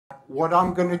what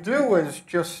I'm going to do is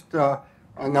just a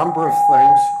number of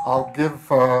things. I'll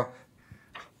give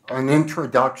an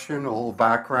introduction, a little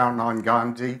background on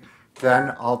Gandhi.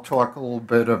 Then I'll talk a little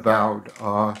bit about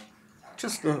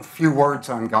just a few words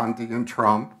on Gandhi and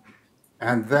Trump.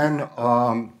 And then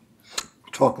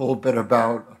talk a little bit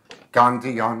about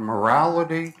Gandhi on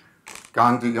morality,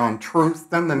 Gandhi on truth.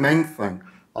 Then the main thing,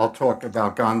 I'll talk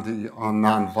about Gandhi on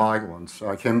nonviolence,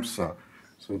 ahimsa,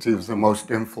 since he was the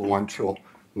most influential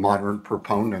modern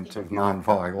proponent of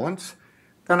nonviolence.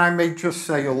 Then I may just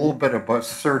say a little bit about a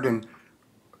certain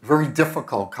very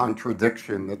difficult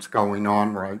contradiction that's going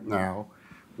on right now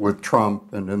with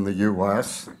Trump and in the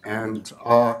US, and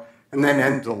then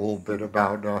end a little bit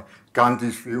about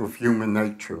Gandhi's view of human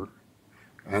nature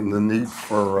and the need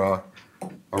for a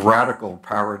radical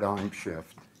paradigm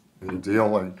shift in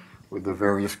dealing with the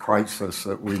various crises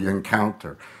that we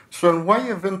encounter. So in way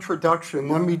of introduction,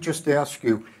 let me just ask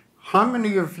you, how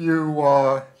many of you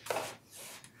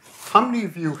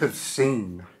have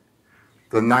seen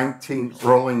the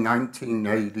early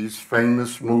 1980s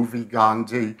famous movie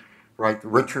Gandhi, right?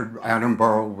 Richard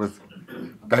Attenborough with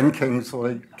Ben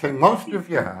Kingsley. Okay, most of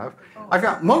you have.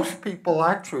 Most people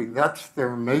actually, that's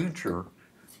their major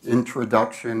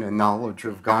introduction and knowledge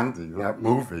of Gandhi, that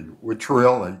movie, which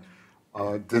really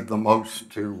did the most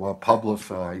to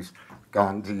publicize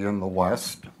Gandhi in the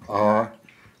West.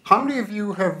 How many of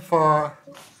you have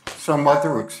some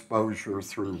other exposure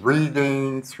through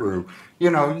reading, through, you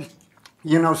know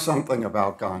something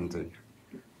about Gandhi?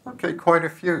 Okay, quite a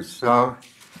few. So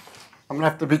I'm going to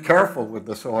have to be careful with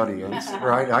this audience,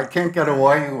 right? I can't get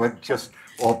away with just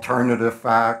alternative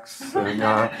facts. And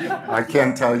I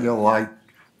can't tell you, like,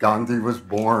 Gandhi was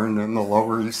born in the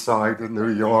Lower East Side of New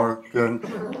York, and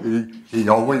he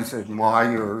always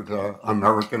admired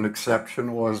American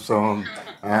exceptionalism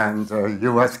and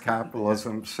U.S.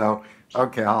 capitalism. So,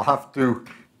 okay, I'll have to,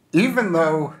 even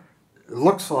though it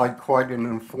looks like quite an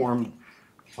informed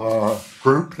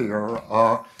group here,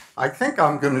 I think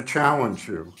I'm going to challenge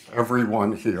you,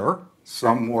 everyone here,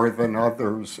 some more than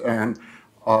others, and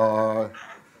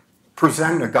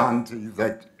present a Gandhi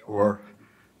that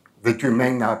you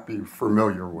may not be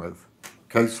familiar with.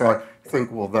 Okay, so I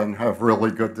think we'll then have really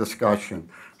good discussion.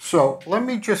 So let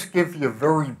me just give you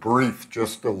very brief,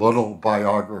 just a little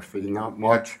biography, not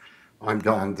much on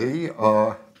Gandhi.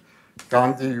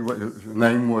 Gandhi's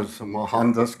name was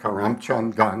Mohandas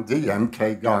Karamchand Gandhi,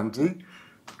 M.K. Gandhi.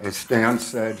 As Stan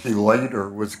said, he later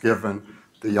was given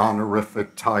the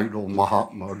honorific title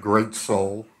Mahatma, great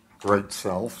soul, great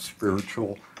self,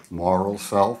 spiritual, moral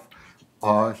self.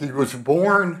 He was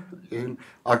born in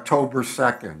October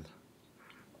 2nd,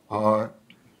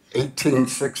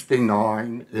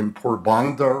 1869 in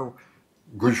Porbandar,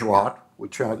 Gujarat,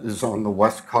 which is on the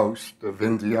west coast of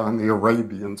India on the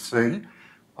Arabian Sea.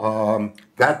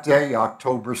 That day,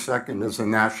 October 2nd, is a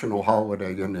national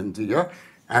holiday in India,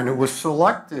 and it was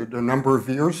selected a number of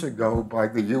years ago by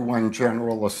the UN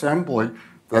General Assembly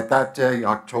that day,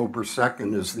 October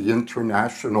 2nd, is the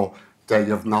International Day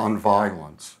of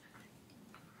Nonviolence.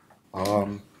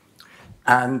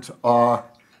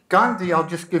 Gandhi, I'll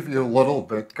just give you a little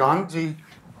bit. Gandhi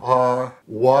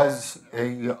was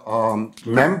a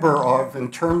member of, in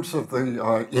terms of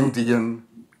the Indian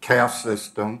caste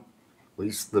system, at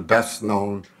least the best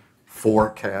known four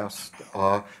caste,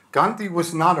 Gandhi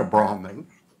was not a Brahmin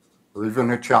or even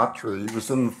a Kshatriya. He was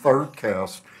in the third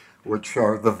caste, which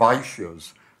are the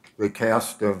Vaishyas, the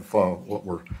caste of what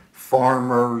were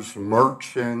farmers,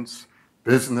 merchants,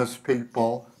 business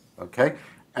people, okay?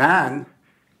 And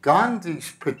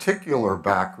Gandhi's particular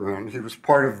background, he was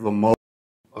part of the Muslim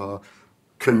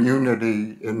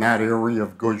community in that area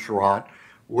of Gujarat,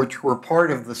 which were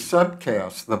part of the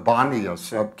subcaste, the Baniya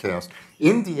subcaste.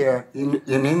 In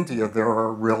India, there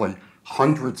are really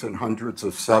hundreds and hundreds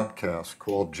of subcastes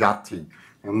called jati,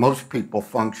 and most people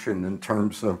function in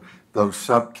terms of those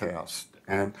subcastes.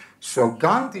 And so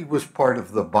Gandhi was part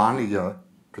of the Baniya,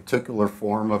 particular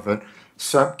form of it,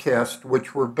 subcaste,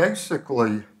 which were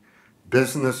basically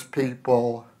business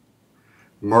people,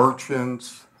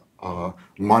 merchants,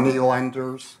 money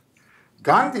lenders.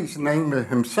 Gandhi's name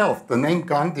himself, the name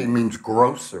Gandhi means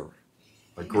grocer.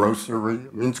 A grocery,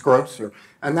 it means grocer.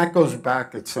 And that goes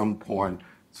back at some point.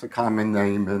 It's a common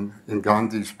name in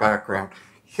Gandhi's background.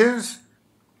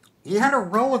 He had a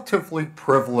relatively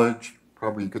privileged,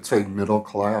 probably you could say middle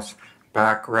class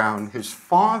background. His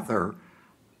father,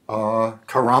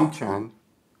 Karamchand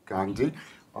Gandhi,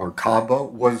 or Kaba,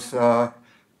 was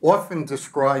often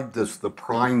described as the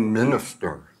prime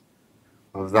minister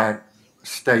of that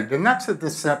state. And that's a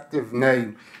deceptive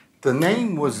name. The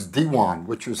name was Diwan,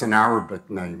 which was an Arabic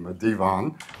name, a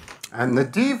divan. And the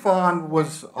Divan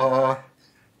was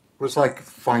like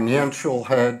financial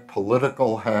head,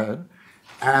 political head.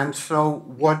 And so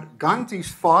what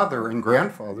Gandhi's father and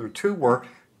grandfather too were,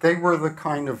 they were the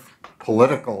kind of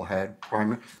political head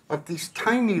of these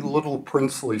tiny little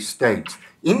princely states.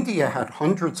 India had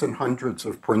hundreds and hundreds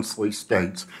of princely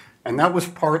states, and that was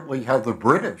partly how the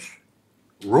British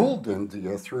ruled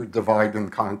India through divide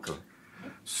and conquer.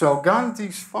 So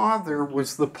Gandhi's father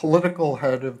was the political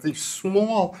head of these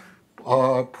small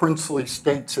princely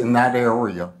states in that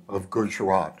area of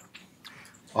Gujarat.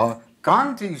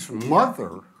 Gandhi's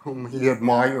mother, whom he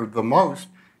admired the most,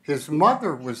 his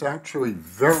mother was actually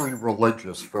very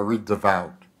religious, very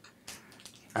devout.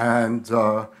 And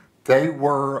they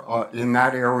were, in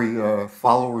that area,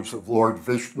 followers of Lord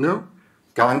Vishnu.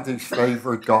 Gandhi's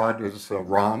favorite god is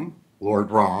Ram, Lord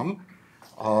Ram.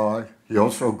 He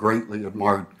also greatly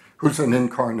admired, who's an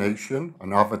incarnation,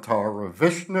 an avatar of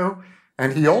Vishnu.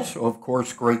 And he also, of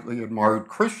course, greatly admired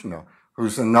Krishna,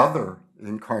 who's another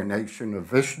incarnation of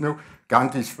Vishnu.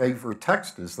 Gandhi's favorite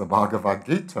text is the Bhagavad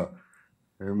Gita,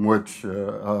 in which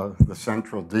the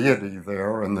central deity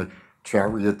there and the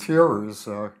charioteer is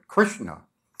Krishna.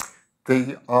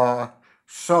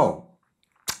 So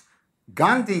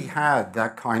Gandhi had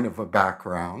that kind of a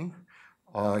background.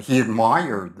 He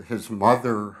admired his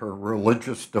mother, her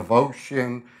religious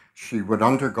devotion. She would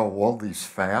undergo all these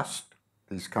fasts,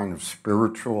 these kind of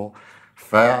spiritual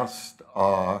fasts.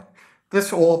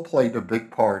 This all played a big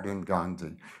part in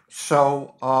Gandhi.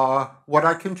 So what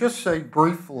I can just say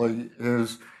briefly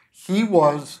is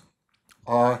his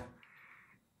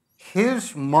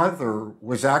mother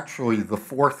was actually the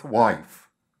fourth wife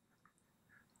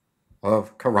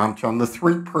of Karamchand. The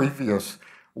three previous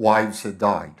wives had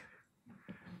died.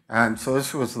 And so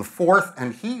this was the fourth,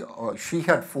 and she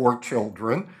had 4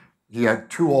 children. He had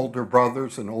 2 older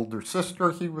brothers, an older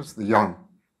sister. He was the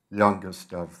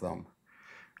youngest of them.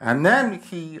 And then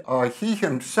Gandhi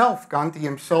himself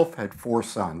had 4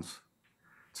 sons.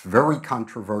 It's very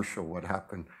controversial what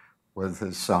happened with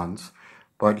his sons.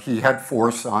 But he had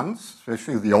 4 sons,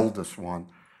 especially the oldest one.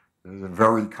 It was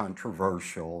very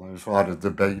controversial. There's a lot of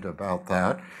debate about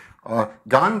that.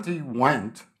 Gandhi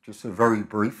went, just very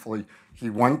briefly, he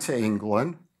went to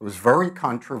England. It was very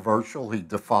controversial. He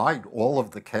defied all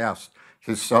of the caste.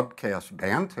 His subcaste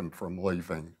banned him from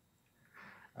leaving.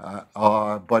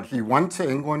 But he went to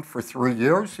England for 3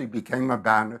 years. He became a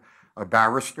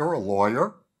barrister, a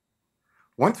lawyer.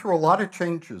 Went through a lot of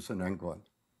changes in England,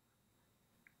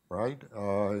 right?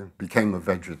 Became a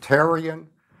vegetarian,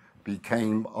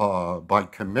 became, by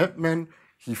commitment,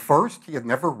 he had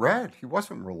never read, he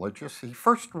wasn't religious, he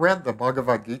first read the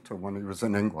Bhagavad Gita when he was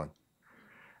in England,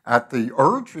 at the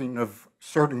urging of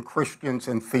certain Christians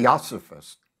and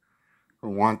theosophists who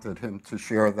wanted him to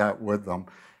share that with them.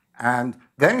 And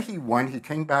then he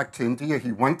came back to India,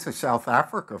 he went to South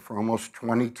Africa for almost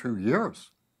 22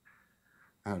 years.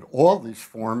 And all these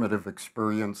formative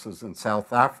experiences in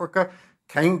South Africa,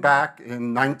 came back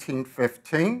in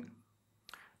 1915,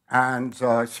 and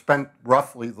spent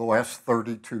roughly the last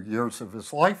 32 years of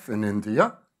his life in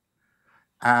India.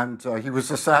 And he was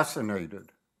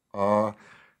assassinated January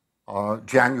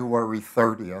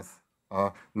 30th,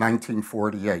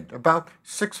 1948, about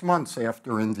 6 months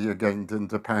after India gained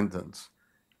independence.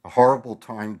 A horrible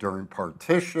time during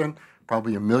partition.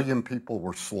 Probably 1 million people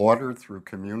were slaughtered through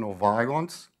communal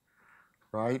violence,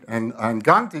 right? And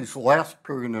Gandhi's last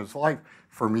period in his life,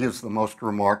 for me, is the most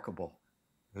remarkable.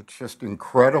 It's just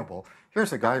incredible.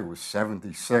 Here's a guy who was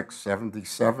 76,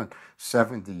 77,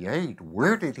 78.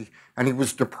 Where did he, and he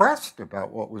was depressed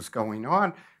about what was going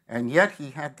on, and yet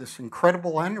he had this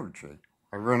incredible energy.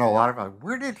 I read a lot about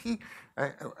where did he,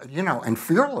 and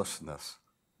fearlessness.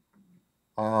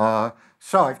 So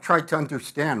I've tried to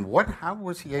understand how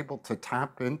was he able to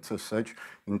tap into such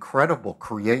incredible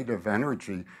creative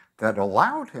energy that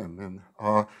allowed him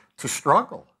to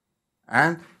struggle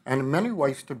and in many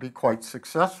ways to be quite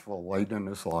successful late in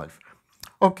his life.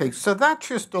 Okay, so that's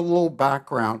just a little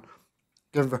background.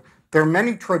 There are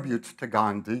many tributes to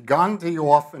Gandhi. Gandhi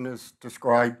often is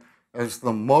described as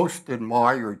the most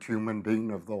admired human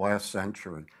being of the last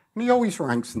century. And he always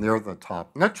ranks near the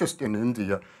top, not just in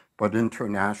India, but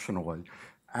internationally.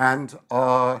 And,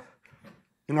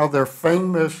 there are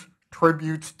famous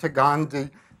tributes to Gandhi.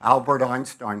 Albert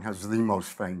Einstein has the most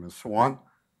famous one.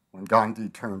 When Gandhi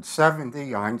turned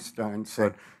 70, Einstein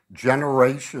said,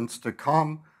 "Generations to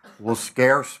come will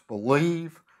scarce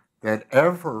believe that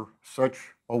ever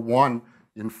such a one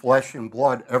in flesh and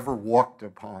blood ever walked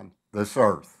upon this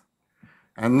earth."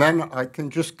 And then I can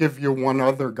just give you one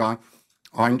other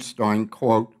Einstein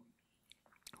quote,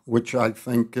 which I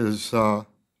think is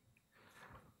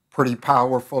pretty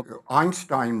powerful.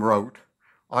 Einstein wrote,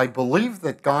 "I believe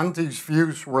that Gandhi's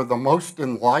views were the most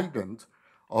enlightened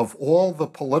of all the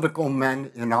political men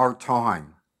in our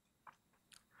time.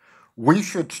 We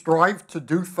should strive to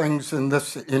do things in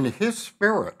his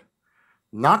spirit,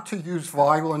 not to use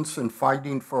violence in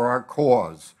fighting for our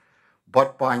cause,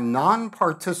 but by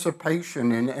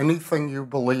non-participation in anything you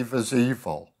believe is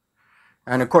evil."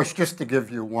 And of course, just to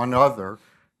give you one other,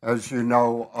 as you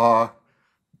know,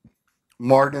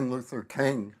 Martin Luther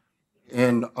King,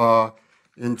 in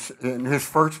his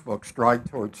first book, Stride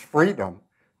Towards Freedom,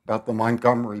 about the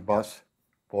Montgomery bus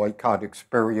boycott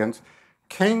experience,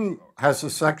 King has a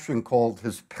section called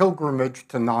His Pilgrimage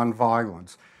to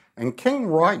Nonviolence. And King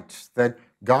writes that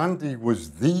Gandhi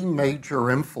was the major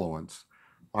influence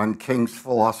on King's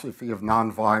philosophy of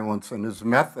nonviolence and his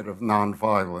method of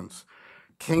nonviolence.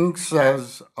 King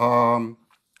says,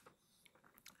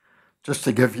 just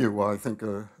to give you, I think,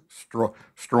 a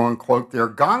strong quote there,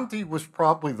 "Gandhi was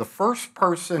probably the first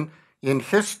person in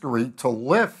history to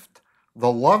lift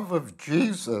the love of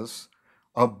Jesus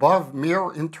above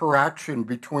mere interaction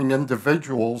between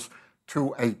individuals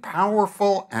to a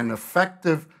powerful and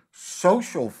effective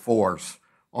social force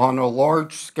on a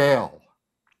large scale."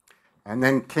 And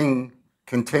then King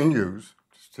continues,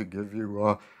 just to give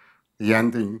you the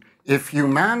ending, "If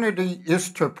humanity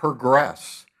is to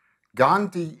progress,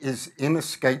 Gandhi is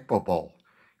inescapable.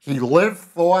 He lived,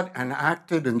 thought, and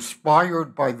acted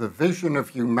inspired by the vision of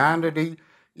humanity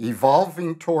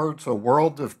evolving towards a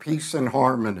world of peace and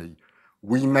harmony.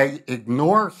 We may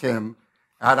ignore him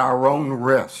at our own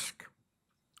risk."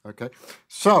 Okay,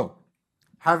 so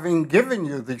having given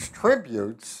you these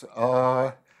tributes,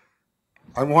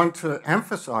 I want to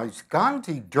emphasize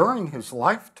Gandhi during his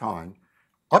lifetime,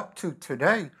 up to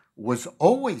today, was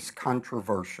always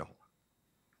controversial,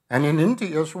 and in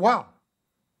India as well.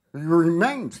 He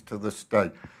remains to this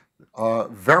day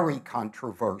very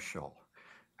controversial.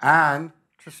 And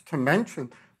just to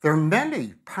mention, there are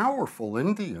many powerful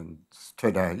Indians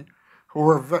today who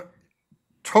are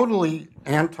totally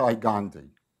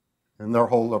anti-Gandhi in their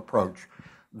whole approach.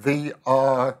 The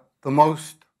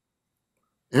most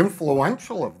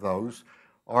influential of those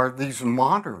are these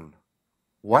modern,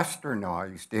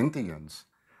 westernized Indians,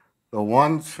 the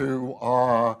ones who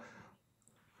are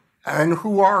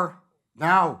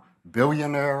now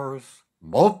billionaires,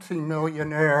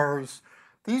 multimillionaires.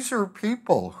 These are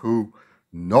people who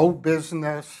know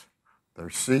business, they're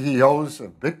CEOs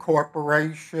of big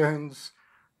corporations,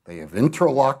 they have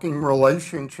interlocking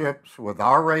relationships with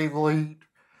our elite.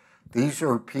 These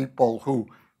are people who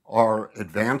are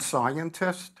advanced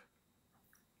scientists,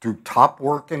 do top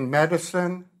work in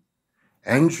medicine,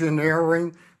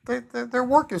 engineering. Their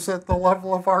work is at the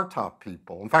level of our top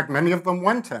people. In fact, many of them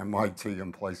went to MIT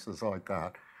and places like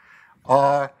that.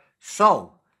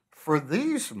 So for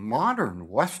these modern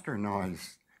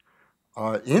westernized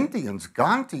Indians,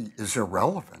 Gandhi is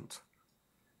irrelevant.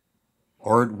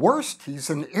 Or at worst,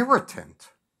 he's an irritant.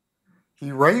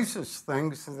 He raises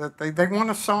things that they want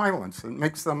to silence. It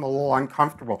makes them a little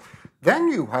uncomfortable. Then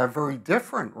you have very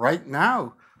different, right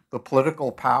now, the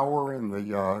political power and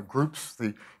the groups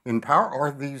in power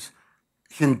are these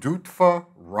Hindutva,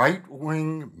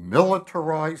 right-wing,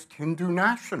 militarized Hindu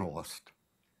nationalists,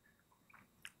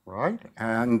 right?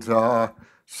 And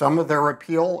some of their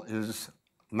appeal is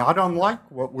not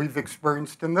unlike what we've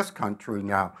experienced in this country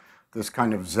now, this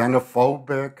kind of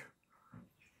xenophobic,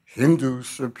 Hindu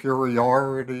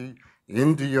superiority,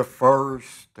 India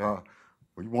first,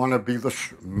 we want to be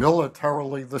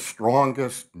militarily the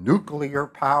strongest, nuclear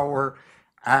power,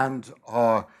 and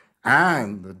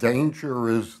the danger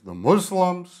is the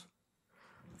Muslims,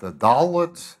 the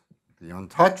Dalits, the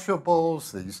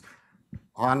untouchables, these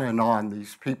on and on,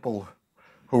 these people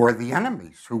who are the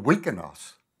enemies, who weaken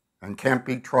us and can't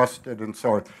be trusted and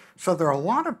so on. So there are a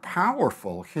lot of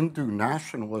powerful Hindu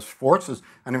nationalist forces,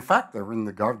 and in fact, they're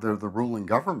the ruling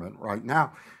government right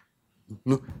now.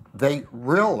 They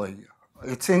really,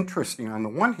 it's interesting. On the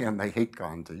one hand, they hate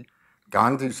Gandhi.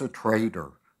 Gandhi's a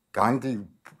traitor. Gandhi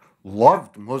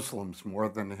loved Muslims more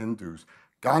than Hindus.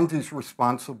 Gandhi's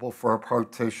responsible for a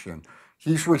partition.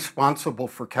 He's responsible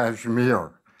for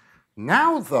Kashmir.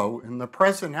 Now, though, in the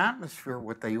present atmosphere,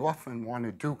 what they often want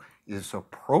to do is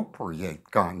appropriate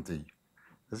Gandhi.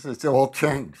 It's all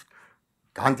changed.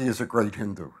 Gandhi is a great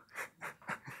Hindu,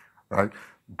 right?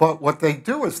 But what they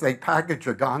do is they package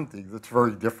a Gandhi that's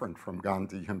very different from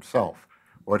Gandhi himself,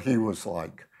 what he was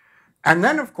like. And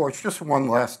then, of course, just one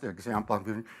last example I'm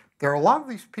giving. There are a lot of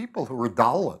these people who are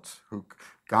Dalits, who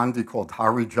Gandhi called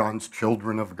Harijans,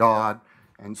 children of God,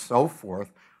 and so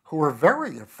forth, who are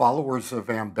very followers of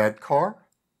Ambedkar,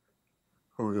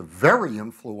 who was a very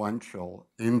influential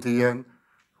Indian,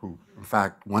 who in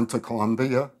fact went to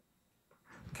Columbia,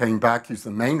 came back. He's the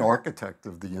main architect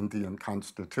of the Indian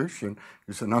Constitution.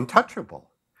 He's an untouchable.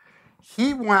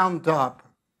 He wound up,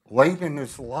 late in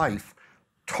his life,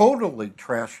 totally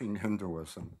trashing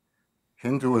Hinduism.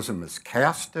 Hinduism is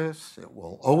casteist. It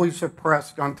will always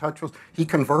oppress untouchables. He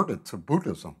converted to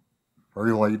Buddhism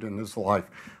very late in his life.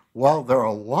 Well, there are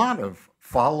a lot of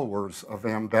followers of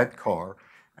Ambedkar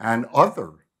and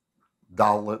other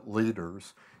Dalit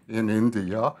leaders in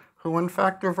India who, in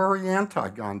fact, are very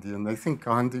anti-Gandhian. They think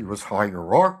Gandhi was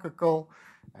hierarchical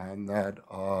and that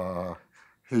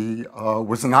he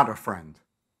was not a friend.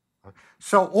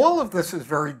 So all of this is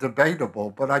very debatable,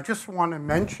 but I just want to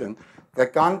mention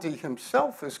that Gandhi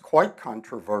himself is quite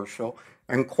controversial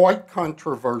and quite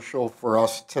controversial for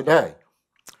us today.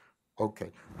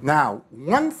 Okay, now,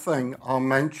 one thing I'll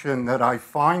mention that I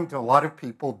find a lot of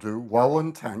people do,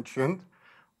 well-intentioned,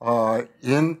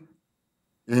 in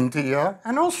India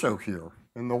and also here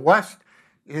in the West,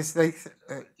 is they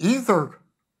either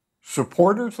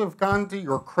supporters of Gandhi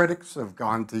or critics of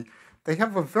Gandhi, they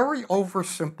have a very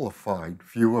oversimplified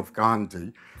view of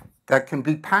Gandhi that can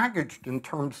be packaged in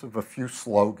terms of a few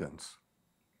slogans,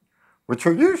 which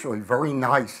are usually very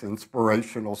nice,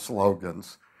 inspirational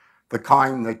slogans, the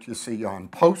kind that you see on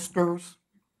posters,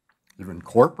 even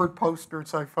corporate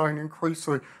posters I find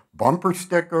increasingly, bumper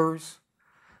stickers.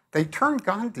 They turn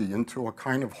Gandhi into a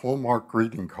kind of Hallmark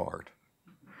greeting card,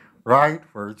 right?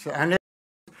 And it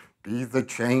be the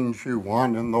change you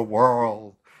want in the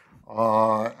world,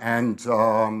 an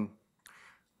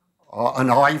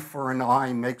eye for an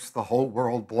eye makes the whole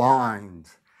world blind,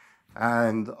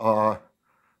 and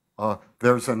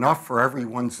there's enough for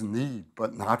everyone's need,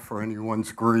 but not for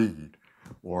anyone's greed,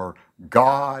 or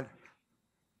God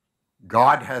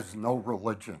has no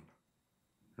religion,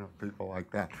 people like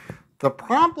that. The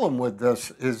problem with this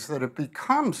is that it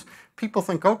becomes, people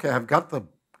think, okay, I've got the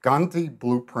Gandhi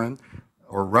blueprint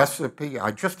or recipe, I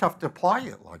just have to apply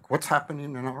it, like what's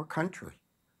happening in our country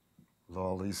with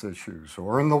all these issues,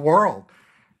 or in the world,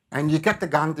 and you get the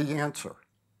Gandhi answer.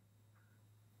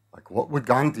 Like, what would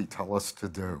Gandhi tell us to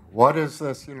do? What is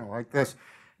this, like this?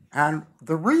 And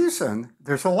the reason,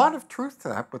 there's a lot of truth to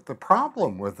that, but the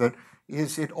problem with it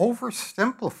is it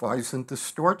oversimplifies and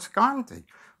distorts Gandhi.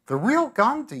 The real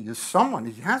Gandhi is someone,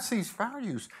 he has these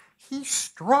values, he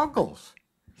struggles,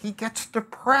 he gets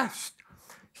depressed.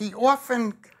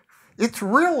 It's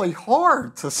really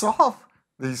hard to solve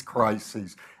these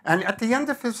crises. And at the end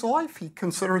of his life, he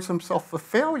considers himself a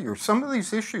failure. Some of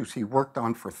these issues he worked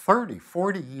on for 30,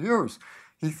 40 years,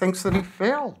 he thinks that he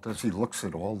failed as he looks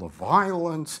at all the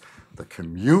violence, the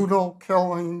communal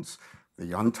killings,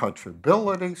 the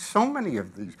untouchability, so many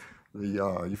of these,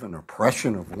 even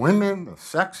oppression of women, the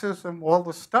sexism, all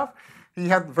the stuff. He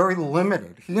had very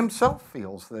limited, he himself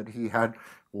feels that he had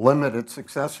limited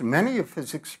success. Many of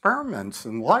his experiments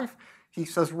in life, he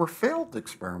says, were failed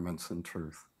experiments in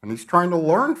truth. And he's trying to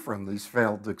learn from these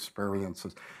failed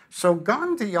experiences. So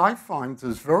Gandhi, I find,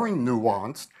 is very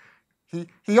nuanced.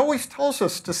 He always tells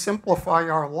us to simplify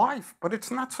our life, but it's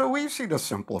not so easy to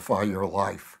simplify your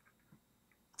life.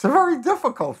 It's a very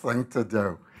difficult thing to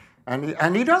do.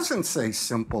 And he doesn't say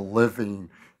simple living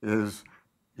is,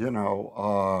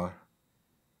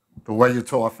 the way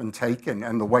it's often taken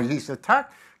and the way he's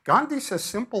attacked. Gandhi says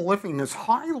simple living is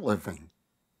high living.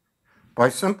 By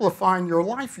simplifying your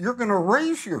life, you're going to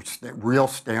raise your real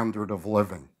standard of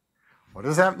living. What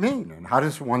does that mean? And how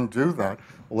does one do that,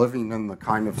 living in the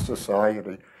kind of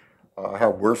society, how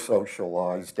we're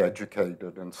socialized,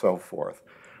 educated, and so forth?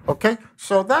 Okay,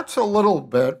 so that's a little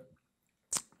bit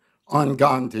on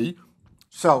Gandhi.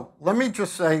 So let me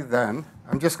just say then,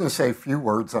 I'm just going to say a few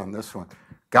words on this one.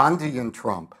 Gandhi and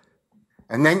Trump.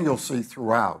 And then you'll see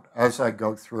throughout, as I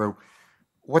go through,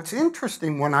 what's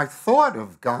interesting, when I thought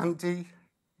of Gandhi,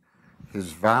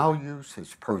 his values,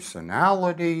 his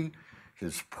personality,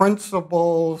 his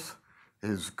principles,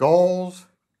 his goals,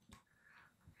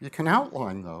 you can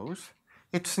outline those.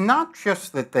 It's not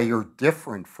just that they are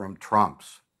different from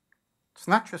Trump's. It's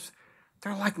not just,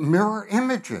 they're like mirror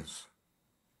images.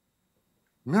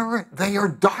 They are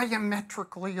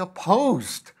diametrically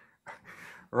opposed,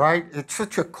 right? It's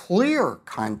such a clear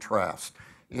contrast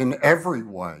in every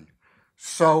way.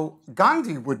 So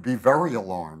Gandhi would be very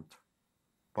alarmed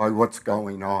by what's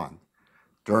going on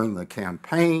during the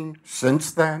campaign,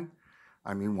 since then.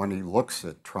 I mean, when he looks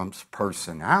at Trump's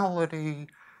personality,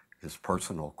 his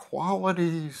personal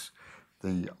qualities,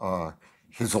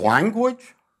 his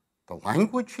language, the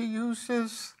language he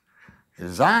uses,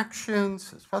 his actions,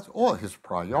 his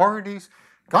priorities,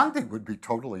 Gandhi would be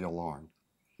totally alarmed.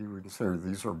 He would say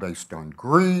these are based on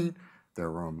greed,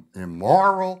 they're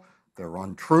immoral, they're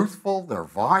untruthful, they're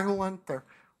violent, they're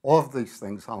all of these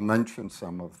things. I'll mention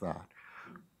some of that.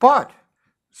 But,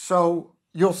 so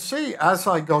you'll see as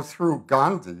I go through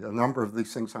Gandhi, a number of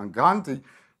these things on Gandhi,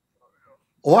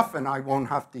 often I won't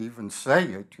have to even say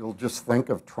it. You'll just think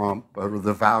of Trump or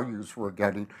the values we're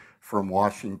getting from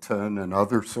Washington and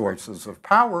other sources of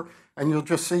power, and you'll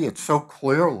just see it so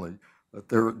clearly that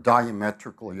they're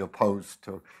diametrically opposed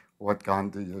to what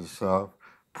Gandhi is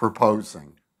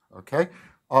proposing, okay?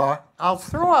 I'll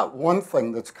throw out one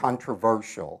thing that's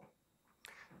controversial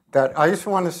that I just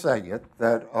want to say it,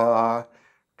 that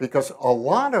because a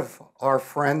lot of our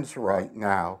friends right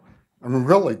now are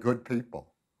really good people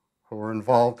who are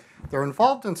involved. They're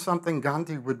involved in something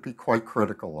Gandhi would be quite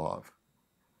critical of.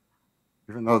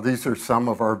 Even though these are some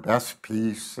of our best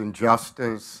peace and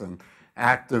justice and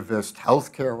activists,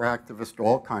 healthcare activists,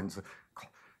 all kinds of.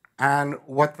 And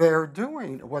what they're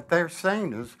doing, what they're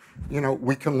saying is, you know,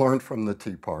 we can learn from the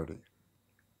Tea Party.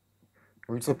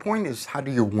 The point is, how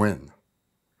do you win?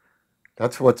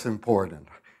 That's what's important.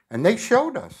 And they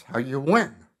showed us how you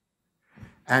win.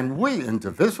 And we,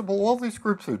 Indivisible, all these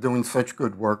groups are doing such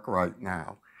good work right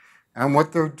now. And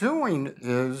what they're doing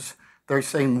is they're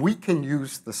saying we can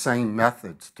use the same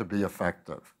methods to be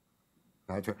effective.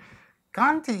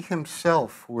 Gandhi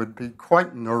himself would be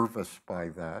quite nervous by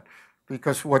that,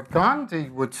 because what Gandhi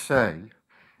would say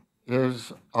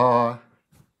is,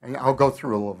 and I'll go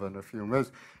through a little bit in a few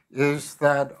minutes, is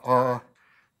that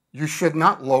you should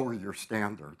not lower your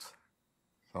standards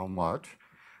so much,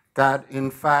 that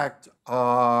in fact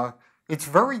it's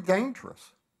very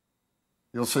dangerous.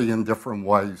 You'll see in different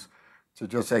ways to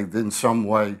just say in some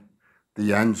way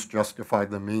the ends justify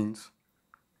the means.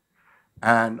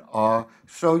 And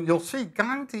so you'll see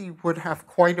Gandhi would have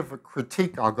quite of a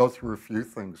critique. I'll go through a few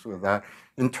things with that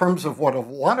in terms of what a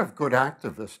lot of good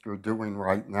activists are doing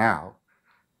right now.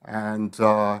 And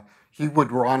he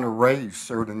would want to raise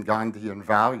certain Gandhian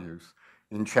values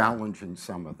in challenging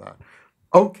some of that.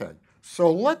 Okay,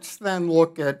 so let's then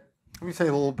look at, let me say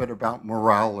a little bit about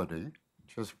morality,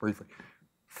 just briefly.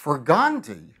 For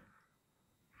Gandhi,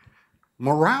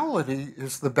 morality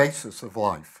is the basis of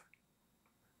life.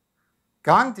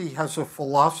 Gandhi has a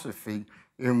philosophy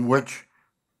in which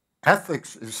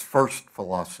ethics is first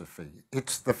philosophy.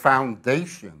 It's the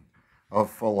foundation of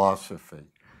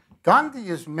philosophy. Gandhi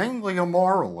is mainly a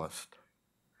moralist.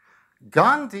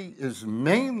 Gandhi is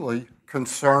mainly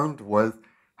concerned with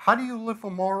how do you live a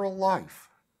moral life?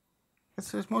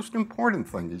 It's his most important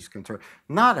thing he's concerned.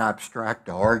 Not abstract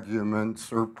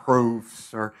arguments or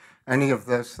proofs or any of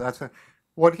this.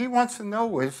 What he wants to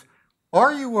know is,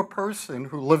 are you a person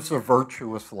who lives a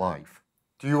virtuous life?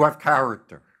 Do you have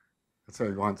character? That's what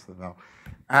he wants to know.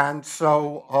 And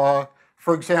so,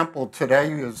 for example,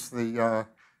 today is the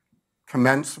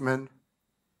commencement,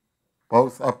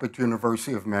 both up at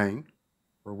University of Maine,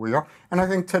 where we are, and I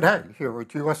think today here at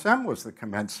USM was the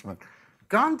commencement.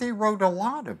 Gandhi wrote a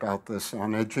lot about this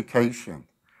on education.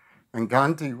 And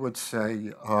Gandhi would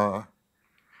say,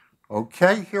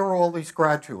 okay, here are all these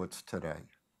graduates today.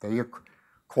 They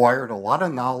acquired a lot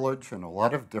of knowledge in a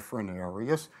lot of different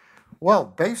areas. Well,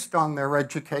 based on their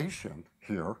education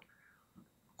here,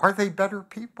 are they better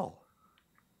people?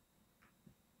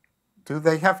 Do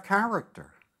they have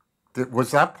character? Was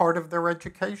that part of their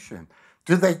education?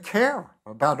 Do they care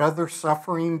about other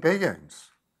suffering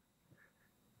beings?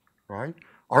 Right?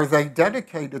 Are they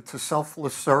dedicated to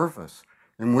selfless service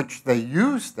in which they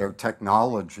use their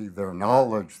technology, their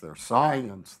knowledge, their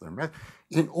science,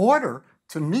 in order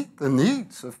to meet the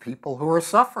needs of people who are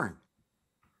suffering?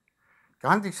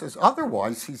 Gandhi says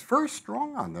otherwise. He's very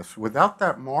strong on this. Without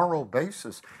that moral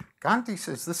basis, Gandhi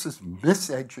says this is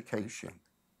miseducation.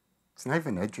 It's not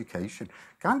even education.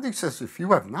 Gandhi says if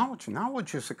you have knowledge,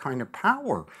 knowledge is a kind of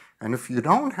power. And if you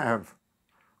don't have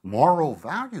moral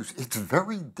values, it's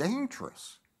very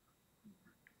dangerous.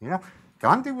 You know,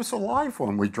 Gandhi was alive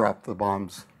when we dropped the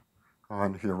bombs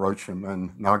on Hiroshima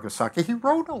and Nagasaki. He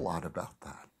wrote a lot about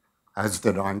that, as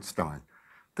did Einstein.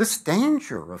 This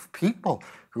danger of people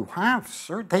who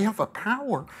they have a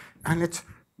power, and it's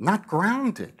not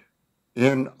grounded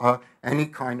in any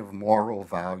kind of moral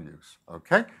values,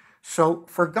 okay? So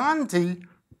for Gandhi,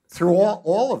 through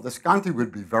all of this, Gandhi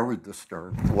would be very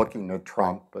disturbed looking at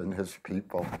Trump and his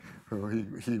people, who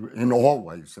he in all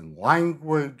ways, in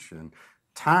language and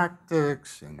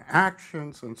tactics and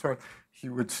actions and so on. He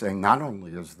would say not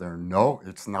only is there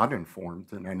it's not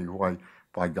informed in any way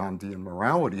by Gandhian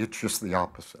morality, it's just the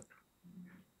opposite.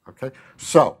 Okay,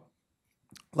 so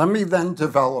let me then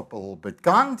develop a little bit.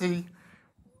 Gandhi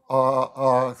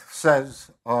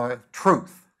says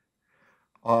truth.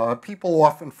 People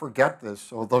often forget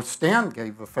this, although Stan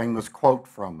gave a famous quote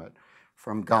from it,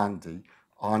 from Gandhi,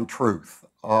 on truth.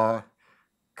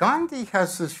 Gandhi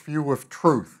has this view of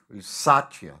truth,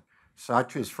 satya.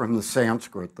 Satya is from the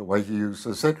Sanskrit, the way he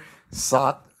uses it.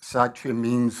 Satya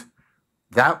means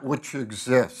that which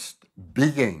exists,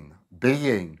 being,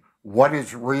 what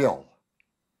is real.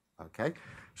 Okay?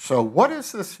 So what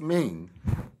does this mean?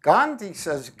 Gandhi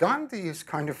is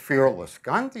kind of fearless.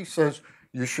 Gandhi says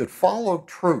you should follow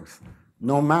truth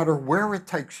no matter where it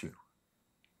takes you.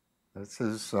 This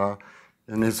is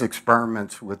in his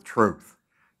experiments with truth.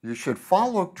 You should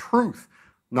follow truth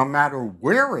no matter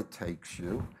where it takes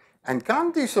you. And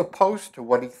Gandhi's opposed to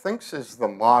what he thinks is the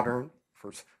modern,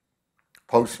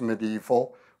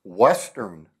 post-medieval,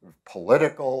 Western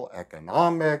political,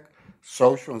 economic,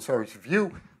 social, and social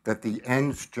view that the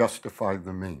ends justify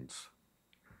the means.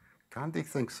 Gandhi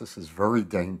thinks this is very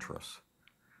dangerous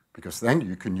because then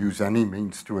you can use any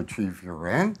means to achieve your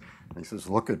end. And he says,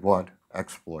 look at what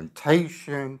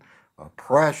exploitation,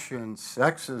 oppression,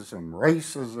 sexism,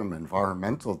 racism,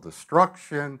 environmental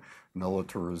destruction,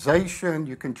 militarization.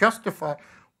 You can justify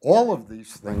all of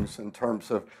these things in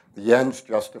terms of the ends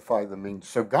justify the means.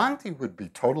 So Gandhi would be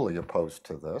totally opposed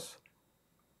to this,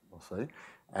 we'll see.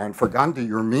 And for Gandhi,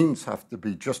 your means have to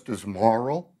be just as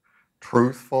moral,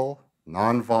 truthful,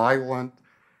 nonviolent,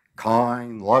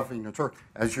 kind, loving, and sort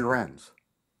as your ends.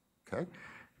 Okay?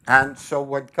 And so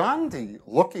what Gandhi,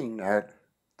 looking at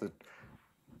the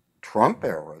Trump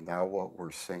era, now what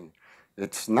we're seeing,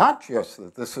 it's not just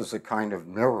that this is a kind of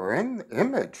mirror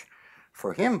image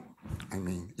for him. I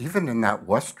mean, even in that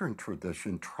Western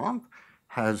tradition, Trump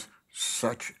has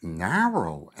such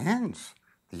narrow ends.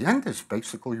 The end is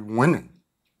basically winning.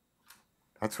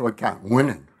 That's what got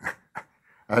winning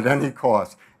at any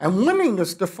cost. And winning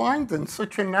is defined in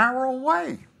such a narrow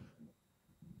way.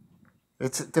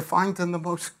 It's defined in the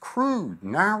most crude,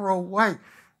 narrow way.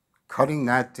 Cutting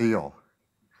that deal,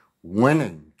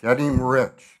 winning, getting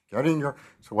rich,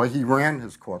 it's the way he ran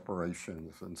his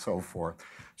corporations and so forth.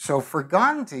 So for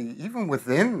Gandhi, even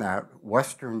within that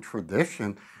Western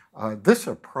tradition, this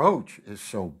approach is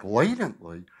so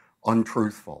blatantly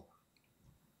untruthful,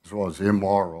 as well as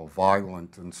immoral,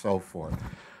 violent, and so forth.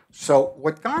 So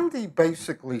what Gandhi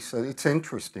basically said, it's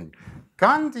interesting.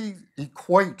 Gandhi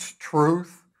equates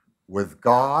truth with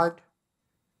God,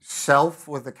 self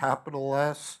with a capital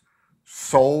S,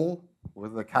 soul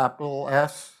with a capital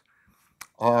S,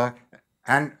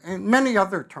 and many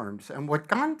other terms. And what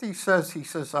Gandhi says, he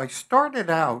says, I started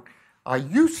out, I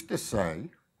used to say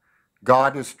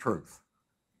God is truth,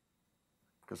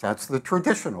 because that's the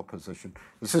traditional position.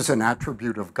 This is an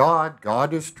attribute of God.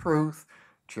 God is truth,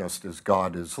 just as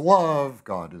God is love,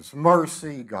 God is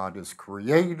mercy, God is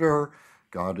creator,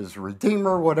 God is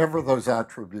redeemer, whatever those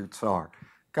attributes are.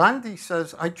 Gandhi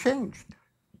says, I changed.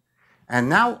 And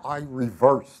now I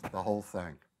reverse the whole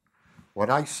thing. What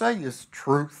I say is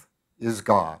truth is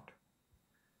God.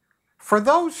 For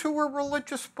those who are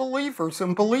religious believers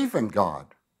and believe in God,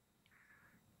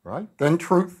 right? Then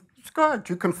truth is God.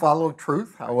 You can follow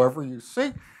truth however you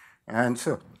see. And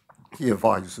so he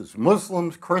advises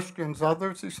Muslims, Christians,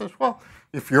 others. He says, well,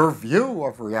 if your view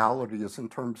of reality is in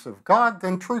terms of God,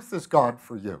 then truth is God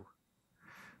for you.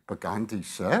 But Gandhi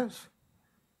says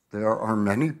there are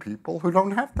many people who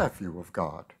don't have that view of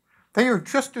God. They are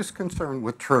just as concerned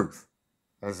with truth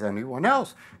as anyone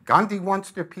else. Gandhi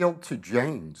wants to appeal to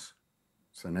Jains.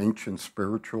 It's an ancient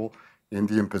spiritual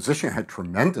Indian position. It had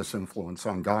tremendous influence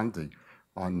on Gandhi,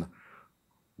 on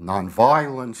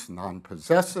nonviolence,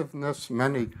 non-possessiveness,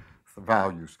 many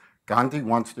values. Gandhi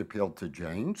wants to appeal to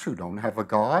Jains who don't have a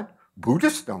God.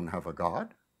 Buddhists don't have a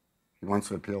God. He wants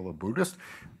to appeal to Buddhists.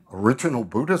 Original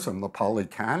Buddhism, the Pali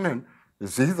Canon,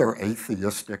 is either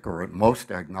atheistic or at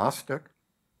most agnostic.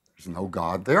 There's no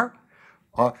God there.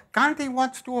 Gandhi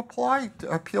wants to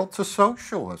appeal to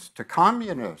socialists, to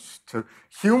communists, to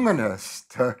humanists,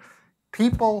 to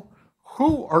people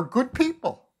who are good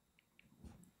people.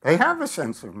 They have a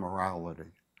sense of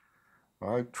morality,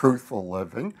 right? Truthful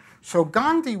living. So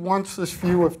Gandhi wants this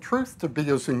view of truth to be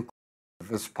as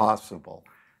inclusive as possible.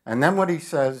 And then what he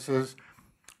says is,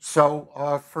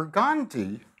 so for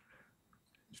Gandhi,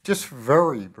 just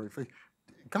very briefly,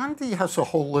 Gandhi has a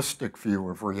holistic view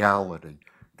of reality,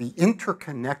 the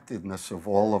interconnectedness of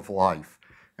all of life.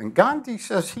 And Gandhi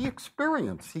says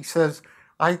he says,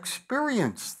 I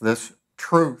experienced this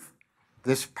truth,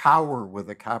 this power with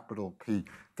a capital P.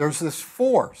 There's this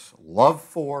force, love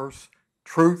force,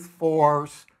 truth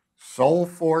force, soul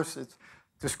force. It's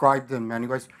described in many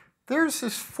ways. There's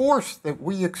this force that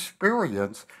we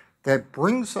experience that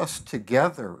brings us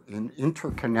together in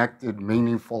interconnected,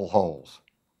 meaningful wholes.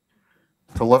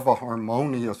 to live a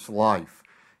harmonious life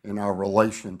in our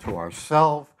relation to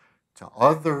ourselves, to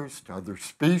others, to other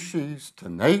species, to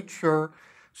nature.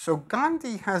 So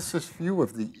Gandhi has this view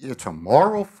of it's a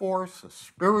moral force, a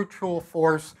spiritual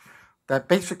force that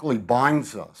basically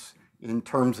binds us in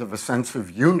terms of a sense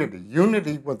of unity,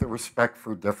 unity with a respect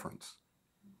for difference,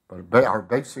 but our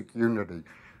basic unity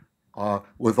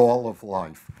with all of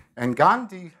life. And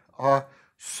Gandhi,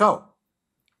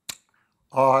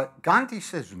 Gandhi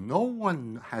says no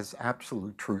one has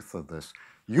absolute truth of this.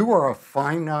 You are a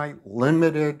finite,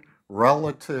 limited,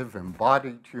 relative,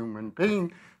 embodied human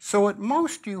being, so at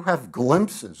most you have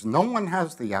glimpses. No one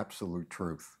has the absolute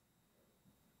truth,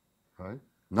 right?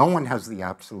 No one has the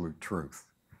absolute truth,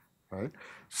 right?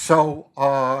 So,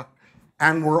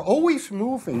 and we're always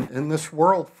moving in this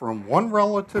world from one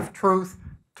relative truth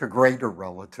to greater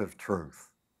relative truth,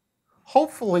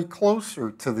 hopefully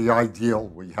closer to the ideal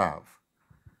we have.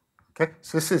 Okay,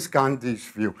 so this is Gandhi's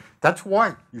view. That's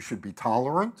why you should be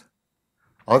tolerant.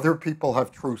 Other people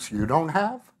have truths you don't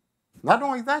have. Not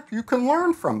only that, you can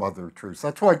learn from other truths.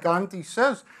 That's why Gandhi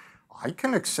says, I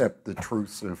can accept the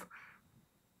truths of,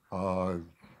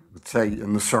 let's say,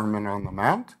 in the Sermon on the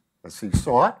Mount, as he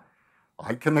saw it.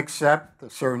 I can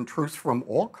accept certain truths from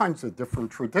all kinds of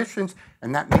different traditions,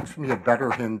 and that makes me a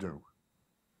better Hindu.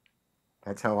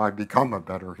 That's how I become a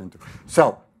better Hindu.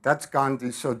 So that's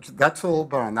Gandhi. So that's a little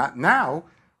bit on that. Now,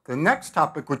 the next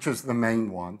topic, which is the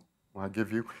main one I'll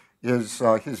give you, is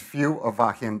his view of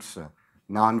ahimsa,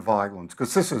 nonviolence,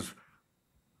 because this is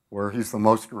where he's the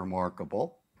most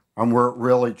remarkable and where it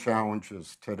really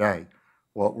challenges today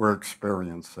what we're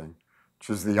experiencing,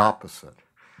 which is the opposite.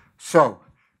 So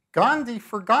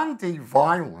for Gandhi,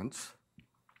 violence,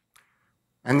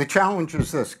 and the challenge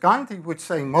is this. Gandhi would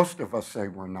say, most of us say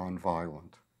we're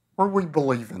nonviolent, or we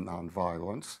believe in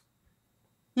nonviolence.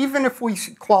 Even if we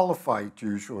qualify it,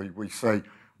 usually we say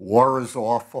war is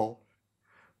awful,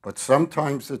 but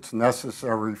sometimes it's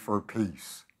necessary for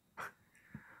peace,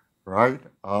 right?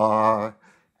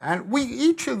 And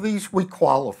each of these, we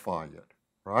qualify it,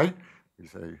 right? We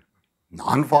say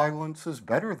nonviolence is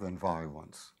better than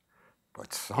violence,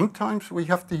 but sometimes we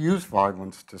have to use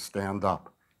violence to stand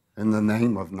up in the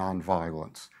name of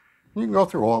nonviolence. You can go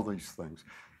through all these things.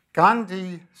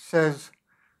 Gandhi says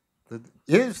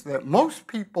that most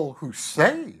people who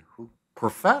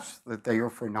profess that they are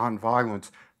for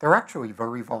nonviolence, they're actually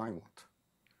very violent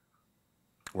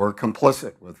or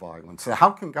complicit with violence. So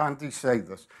how can Gandhi say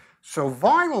this? So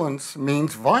violence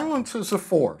is a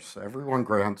force. Everyone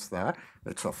grants that.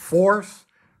 It's a force.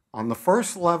 On the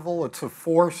first level, it's a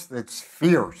force that's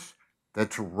fierce,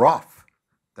 that's rough,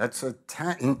 that's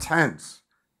intense,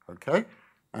 okay?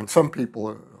 And some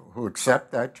people who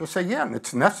accept that just say, yeah, and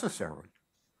it's necessary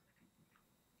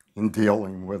in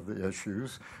dealing with the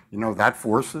issues. You know, that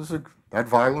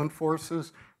violent force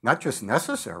is not just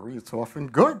necessary, it's often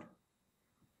good,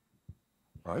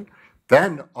 right?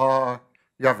 Then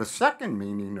you have a second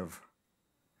meaning of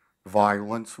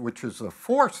violence, which is a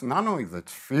force not only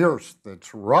that's fierce,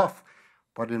 that's rough,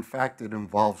 but in fact it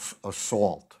involves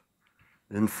assault,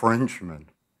 infringement,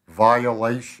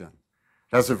 violation.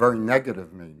 It has a very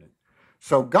negative meaning.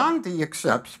 So Gandhi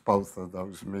accepts both of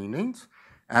those meanings,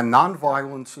 and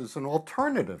nonviolence is an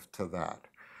alternative to that.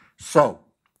 So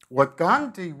what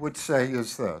Gandhi would say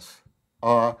is this.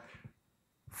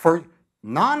 For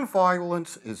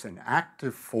nonviolence is an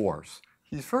active force.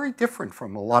 He's very different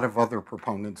from a lot of other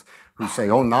proponents who say,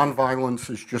 oh, nonviolence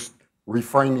is just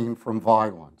refraining from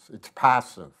violence. It's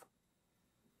passive.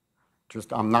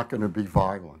 Just, I'm not going to be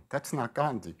violent. That's not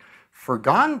Gandhi. For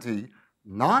Gandhi,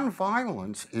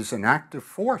 nonviolence is an active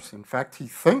force. In fact, he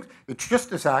thinks it's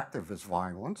just as active as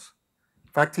violence.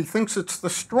 In fact, he thinks it's the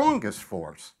strongest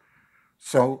force.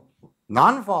 So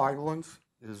nonviolence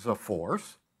is a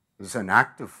force, is an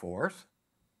active force.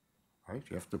 Right?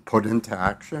 You have to put into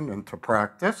action, into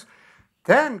practice.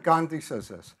 Then Gandhi says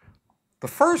this. The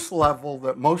first level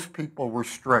that most people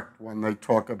restrict when they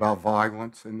talk about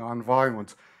violence and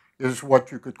nonviolence is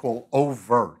what you could call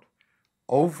overt.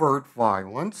 Overt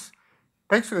violence,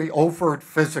 basically overt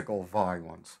physical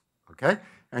violence, okay?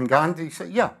 And Gandhi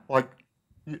said, yeah, like,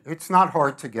 it's not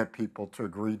hard to get people to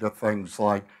agree to things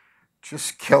like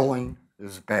just killing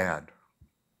is bad.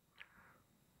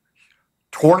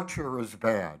 Torture is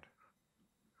bad.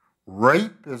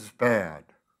 Rape is bad.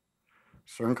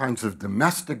 Certain kinds of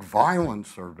domestic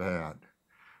violence are bad.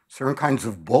 Certain kinds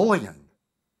of bullying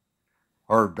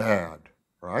are bad,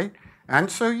 right? And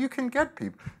so you can get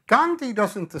people. Gandhi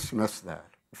doesn't dismiss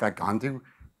that. In fact, Gandhi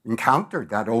encountered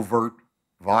that overt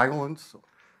violence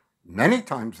many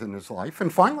times in his life,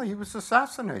 and finally he was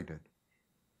assassinated.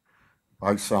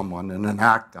 by someone in an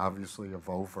act, obviously, of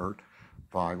overt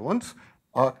violence.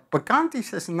 But Gandhi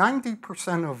says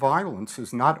 90% of violence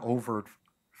is not overt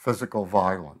physical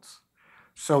violence.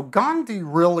 So Gandhi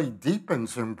really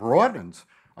deepens and broadens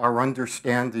our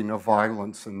understanding of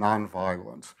violence and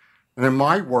nonviolence. And in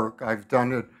my work, I've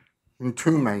done it in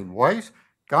two main ways.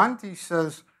 Gandhi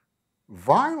says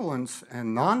violence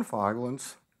and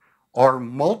nonviolence are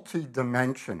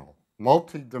multidimensional.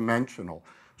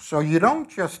 So you don't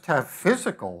just have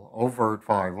physical overt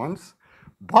violence,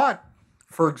 but,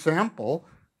 for example,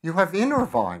 you have inner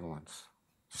violence,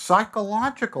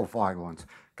 psychological violence.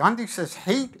 Gandhi says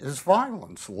hate is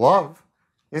violence, love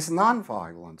is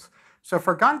nonviolence. So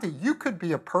for Gandhi, you could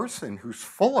be a person who's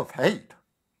full of hate,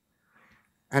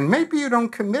 and maybe you don't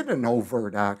commit an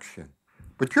overt action,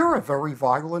 but you're a very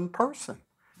violent person.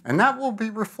 And that will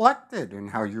be reflected in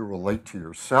how you relate to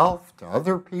yourself, to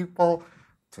other people,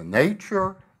 to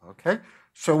nature, okay?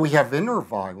 So we have inner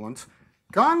violence.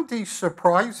 Gandhi,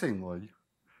 surprisingly,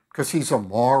 because he's a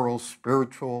moral,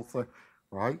 spiritual,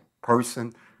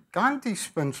 person, Gandhi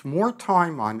spends more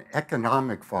time on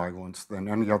economic violence than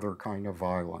any other kind of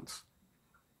violence.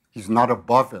 He's not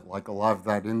above it, like a lot of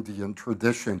that Indian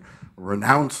tradition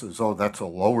renounces, oh, that's a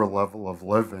lower level of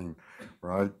living,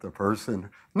 right? The person,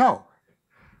 no.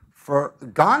 For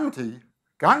Gandhi,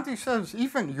 Gandhi says,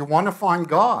 even you want to find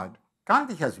God.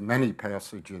 Gandhi has many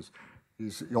passages.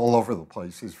 He's all over the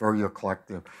place. He's very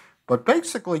eclectic. But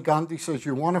basically, Gandhi says,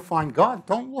 you want to find God,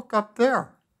 don't look up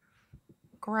there.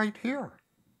 Look right here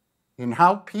in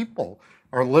how people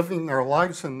are living their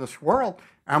lives in this world.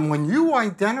 And when you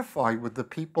identify with the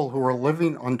people who are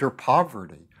living under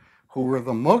poverty, who are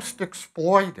the most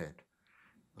exploited,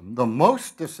 the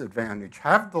most disadvantaged,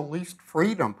 have the least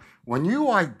freedom, when you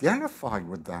identify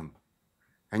with them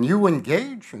and you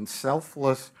engage in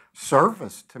selfless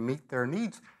service to meet their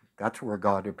needs, that's where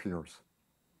God appears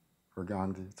for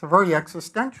Gandhi. It's a very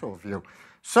existential view.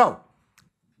 So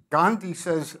Gandhi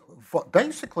says,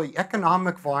 basically,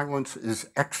 economic violence is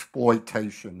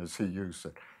exploitation, as he used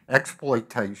it.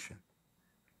 Exploitation.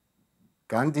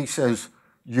 Gandhi says,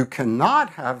 you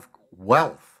cannot have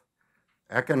wealth,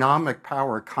 economic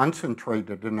power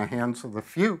concentrated in the hands of the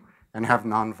few and have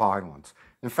nonviolence.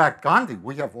 In fact, Gandhi,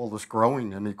 we have all this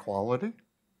growing inequality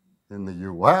in the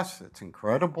US, it's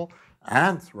incredible,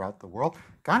 and throughout the world.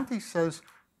 Gandhi says,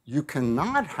 you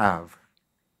cannot have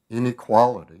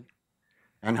inequality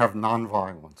and have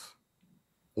nonviolence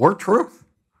or truth.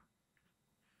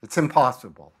 It's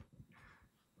impossible,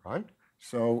 right?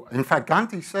 So, in fact,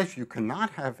 Gandhi says you cannot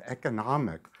have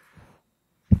economic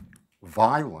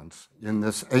violence in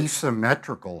this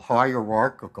asymmetrical,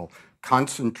 hierarchical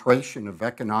concentration of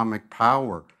economic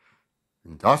power,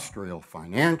 industrial,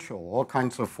 financial, all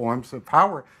kinds of forms of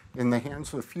power in the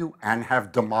hands of few, and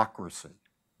have democracy.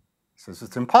 He says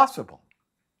it's impossible,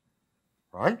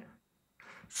 right?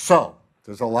 So,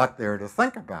 there's a lot there to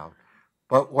think about.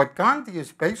 But what Gandhi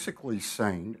is basically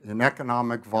saying in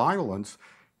economic violence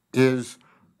is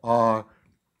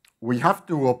we have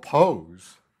to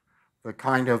oppose the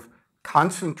kind of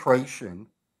concentration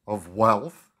of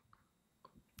wealth,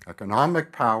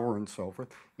 economic power, and so forth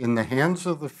in the hands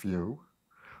of the few,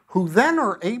 who then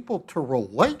are able to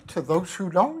relate to those who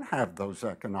don't have those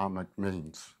economic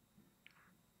means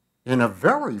in a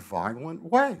very violent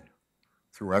way,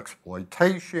 through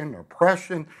exploitation,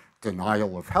 oppression,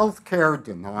 denial of health care,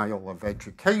 denial of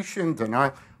education,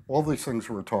 denial, all these things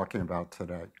we're talking about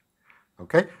today.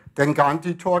 Okay? Then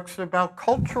Gandhi talks about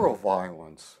cultural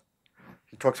violence.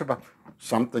 He talks about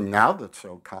something now that's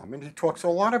so common. He talks a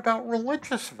lot about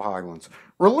religious violence.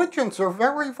 Religions are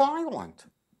very violent.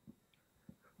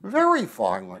 Very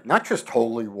violent. Not just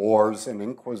holy wars and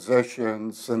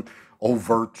inquisitions and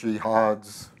overt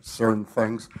jihads, certain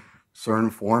things, certain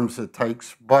forms it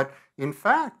takes. But in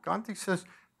fact, Gandhi says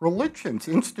religions,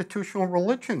 institutional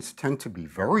religions, tend to be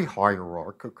very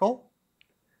hierarchical.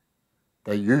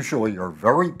 They usually are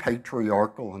very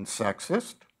patriarchal and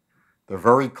sexist. They're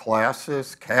very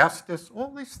classist, casteist,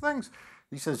 all these things.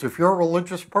 He says if you're a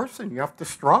religious person, you have to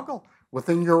struggle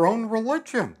within your own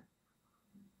religion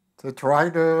to try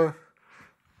to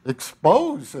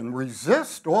expose and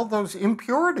resist all those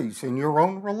impurities in your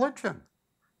own religion.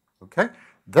 Okay?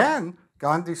 Then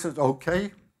Gandhi says,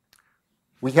 okay,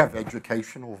 we have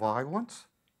educational violence.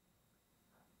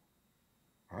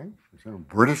 Right? The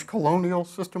British colonial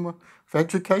system of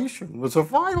education was a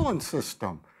violent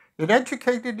system. It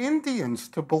educated Indians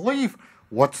to believe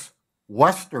what's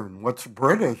Western, what's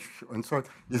British, and so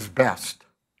is best,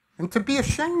 and to be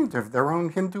ashamed of their own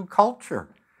Hindu culture,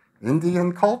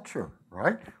 Indian culture,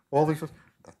 right? All these,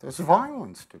 that there's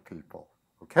violence to people,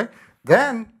 okay?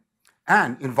 Then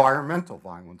And environmental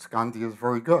violence. Gandhi is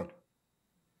very good.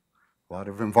 A lot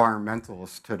of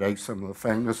environmentalists today, some of the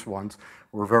famous ones,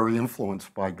 were very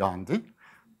influenced by Gandhi.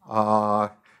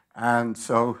 And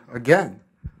so, again,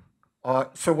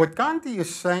 so what Gandhi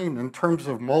is saying in terms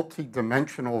of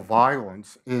multidimensional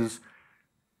violence is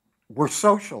we're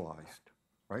socialized,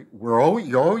 right?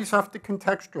 You always have to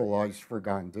contextualize for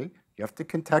Gandhi. You have to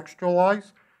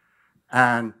contextualize,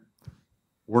 and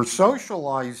we're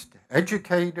socialized,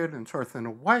 educated, and sort of in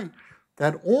a way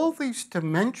that all these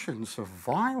dimensions of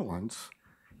violence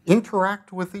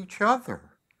interact with each other.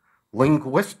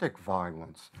 Linguistic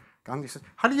violence. Gandhi says,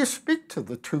 how do you speak to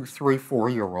the 2, 3,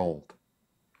 4-year-old?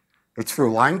 It's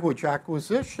through language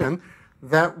acquisition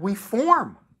that we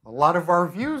form a lot of our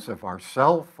views of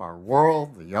ourself, our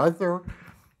world, the other.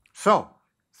 So,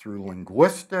 through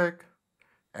linguistic,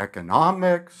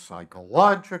 economic,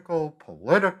 psychological,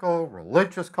 political,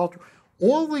 religious, cultural,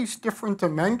 all these different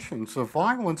dimensions of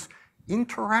violence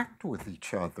interact with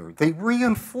each other. They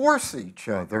reinforce each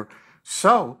other.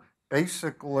 So,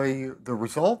 basically, the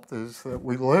result is that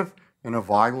we live in a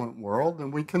violent world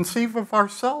and we conceive of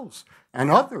ourselves and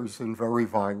others in very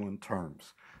violent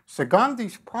terms. So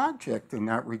Gandhi's project in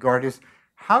that regard is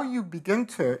how you begin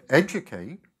to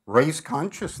educate, raise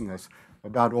consciousness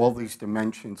about all these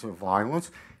dimensions of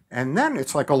violence, and then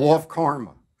it's like a law of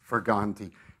karma for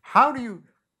Gandhi. How do you,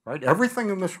 right? Everything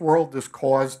in this world is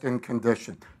caused and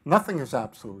conditioned. Nothing is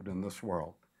absolute in this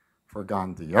world for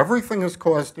Gandhi. Everything is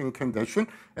caused and conditioned,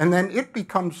 and then it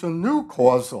becomes a new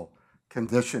causal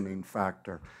conditioning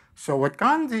factor. So what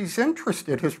Gandhi's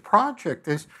interested, his project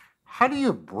is, how do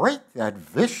you break that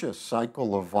vicious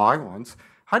cycle of violence?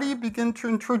 How do you begin to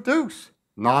introduce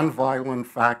nonviolent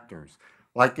factors?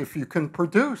 Like if you can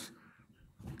produce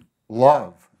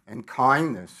love and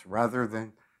kindness rather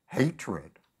than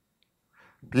hatred,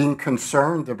 being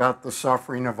concerned about the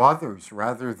suffering of others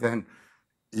rather than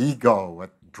ego,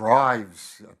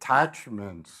 drives,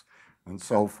 attachments, and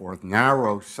so forth,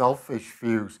 narrow, selfish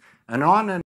views, and on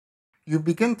and on. You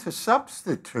begin to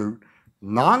substitute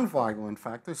nonviolent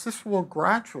factors. This will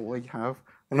gradually have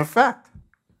an effect,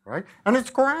 right? And it's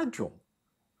gradual.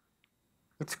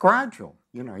 It's gradual.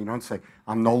 You know, you don't say,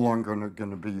 I'm no longer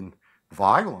going to be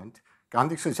violent.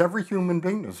 Gandhi says every human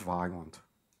being is violent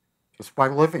just by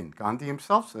living. Gandhi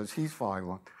himself says he's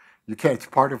violent. You can't, it's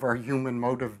part of our human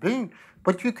mode of being,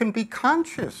 but you can be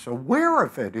conscious, aware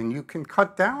of it, and you can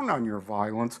cut down on your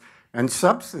violence and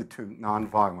substitute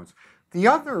nonviolence. The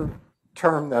other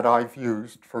term that I've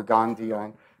used for Gandhi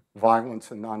on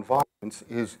violence and nonviolence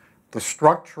is the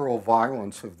structural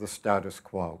violence of the status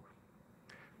quo.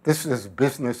 This is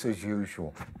business as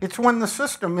usual. It's when the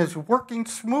system is working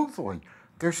smoothly.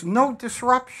 There's no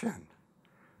disruption.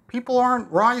 People aren't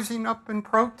rising up and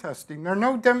protesting. There are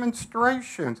no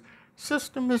demonstrations.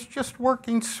 System is just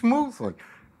working smoothly.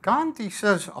 Gandhi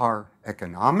says our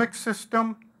economic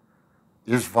system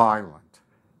is violent.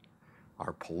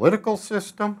 Our political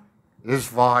system is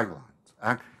violent,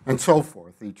 and so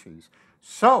forth, each of these.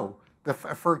 So,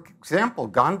 for example,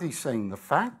 Gandhi's saying the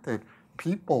fact that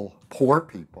people, poor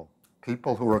people,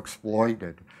 people who are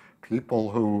exploited, people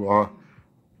who,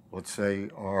 let's say,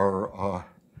 are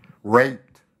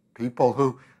raped, people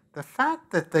who, the fact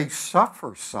that they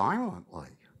suffer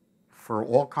silently for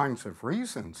all kinds of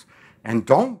reasons and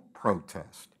don't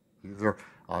protest, either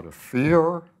out of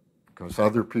fear, because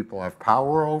other people have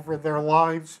power over their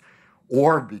lives,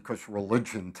 or because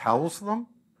religion tells them,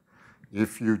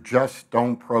 if you just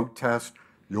don't protest,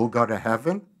 you'll go to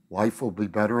heaven, life will be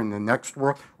better in the next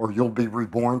world, or you'll be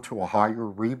reborn to a higher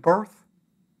rebirth.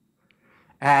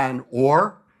 And,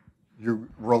 or you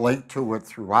relate to it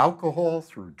through alcohol,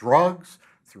 through drugs,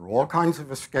 through all kinds of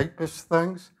escapist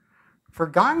things. For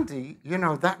Gandhi, you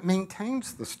know, that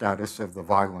maintains the status of the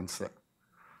violence,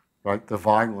 right? The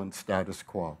violent status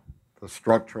quo, the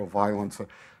structural violence.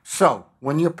 So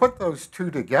when you put those two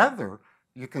together,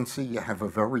 you can see you have a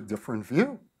very different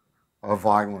view of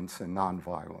violence and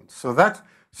nonviolence. So that's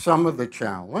some of the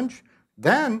challenge.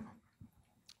 Then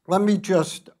let me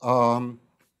just, there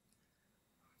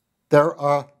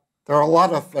are a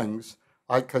lot of things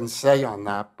I can say on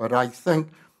that, but I think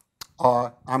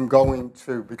I'm going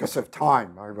to, because of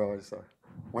time, I realize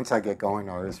once I get going,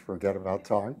 I always forget about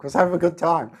time, because I have a good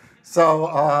time.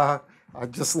 So I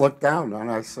just looked down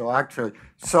and I saw actually,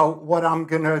 so what I'm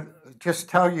going to just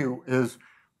tell you is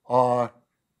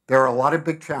there are a lot of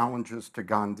big challenges to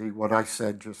Gandhi, what I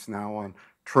said just now on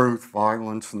truth,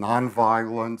 violence,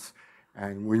 nonviolence,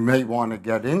 and we may want to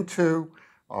get into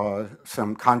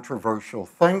some controversial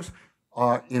things.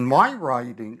 In my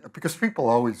writing, because people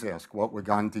always ask, what would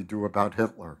Gandhi do about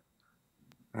Hitler?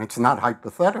 And it's not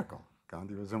hypothetical.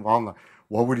 Gandhi was involved in that.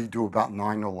 What would he do about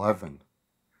 9/11?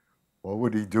 What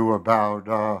would he do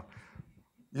about,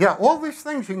 yeah, all these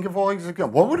things, you can give all these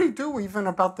examples. What would he do even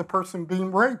about the person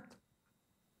being raped?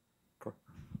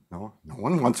 No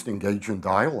one wants to engage in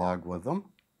dialogue with him.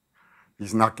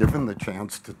 He's not given the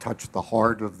chance to touch the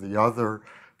heart of the other,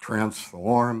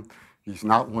 transform. He's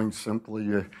not willing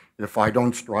simply, if I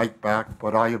don't strike back,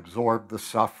 but I absorb the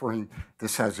suffering,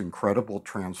 this has incredible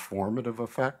transformative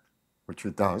effect, which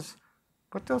it does,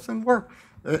 but doesn't work.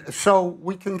 So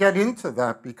we can get into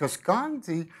that because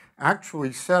Gandhi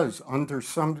actually says under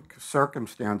some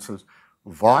circumstances,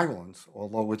 violence,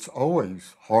 although it's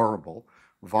always horrible,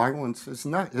 violence is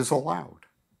allowed.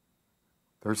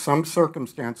 There's some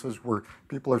circumstances where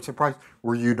people are surprised,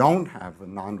 where you don't have a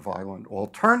nonviolent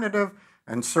alternative,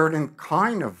 and certain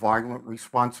kind of violent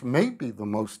response may be the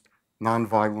most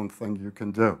nonviolent thing you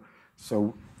can do.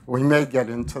 So we may get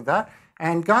into that.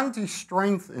 And Gandhi's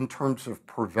strength in terms of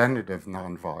preventative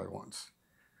nonviolence,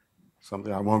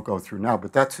 something I won't go through now,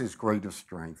 but that's his greatest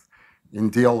strength in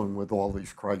dealing with all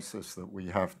these crises that we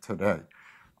have today.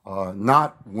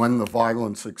 Not when the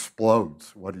violence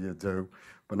explodes, what do you do?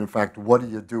 But in fact, what do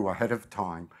you do ahead of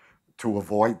time to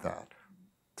avoid that,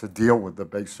 to deal with the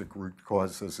basic root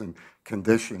causes and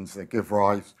conditions that give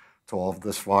rise to all of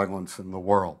this violence in the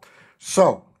world?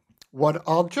 So what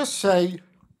I'll just say,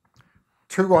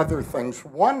 two other things.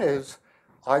 One is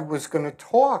I was going to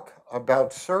talk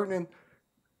about certain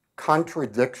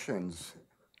contradictions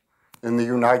in the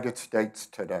United States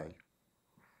today.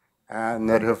 And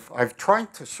that if I've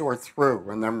tried to sort through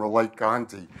and then relate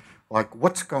Gandhi, like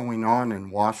what's going on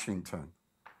in Washington,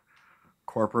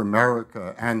 corporate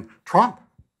America, and Trump.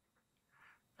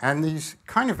 And these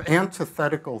kind of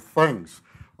antithetical things.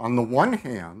 On the one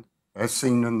hand, as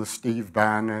seen in the Steve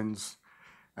Bannons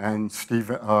and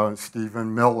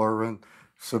Stephen Miller and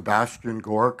Sebastian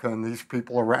Gorka and these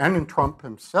people around, and in Trump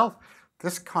himself,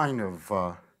 this kind of,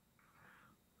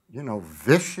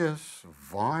 vicious,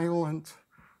 violent,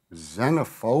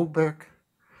 xenophobic,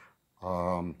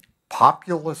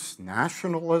 populist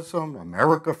nationalism,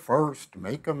 America first,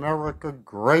 make America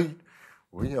great.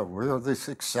 We're this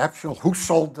exceptional. Who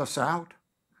sold us out?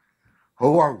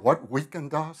 What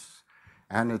weakened us?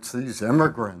 And it's these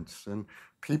immigrants and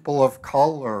people of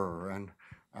color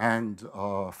and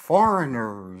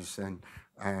foreigners and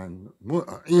on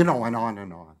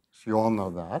and on. So you all know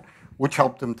that, which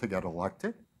helped them to get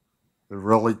elected. It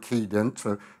really keyed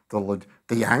into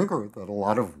the anger that a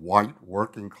lot of white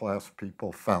working class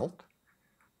people felt,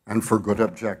 and for good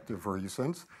objective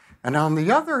reasons. And on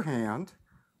the other hand,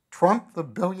 Trump, the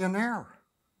billionaire,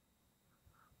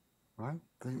 right?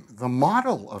 The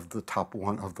model of the top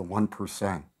one of the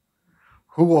 1%,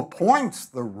 who appoints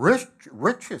the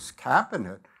richest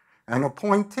cabinet and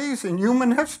appointees in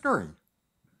human history.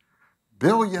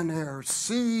 Billionaires,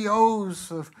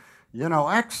 CEOs of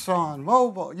Exxon,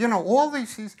 Mobil, all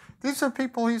these are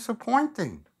people he's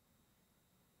appointing.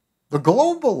 The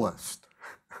globalist,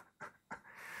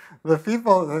 the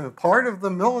people, part of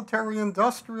the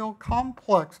military-industrial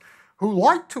complex, who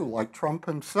like Trump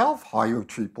himself, hire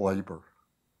cheap labor,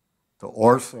 to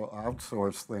also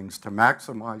outsource things, to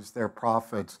maximize their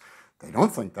profits. They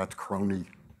don't think that's crony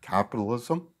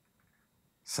capitalism,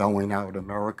 selling out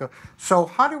America. So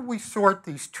how do we sort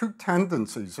these two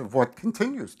tendencies of what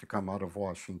continues to come out of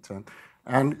Washington?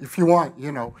 And if you want,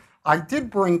 I did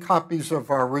bring copies of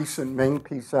our recent Maine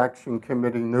Peace Action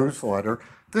Committee newsletter.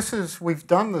 We've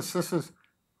done this. This is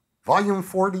volume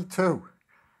 42.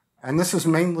 And this is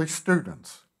mainly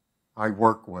students I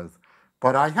work with.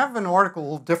 But I have an article a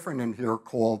little different in here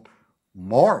called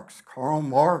Karl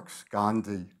Marx,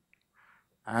 Gandhi,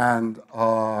 and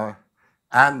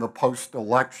the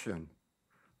post-election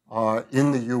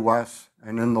in the US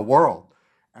and in the world.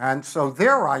 And so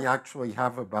there I actually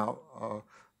have about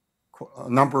a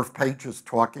number of pages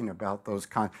talking about those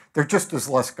kinds. There just is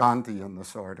less Gandhi in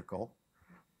this article,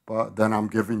 but then I'm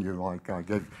giving you, I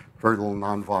gave very little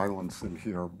nonviolence in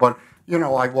here. But,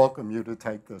 I welcome you to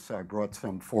take this. I brought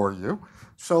some for you.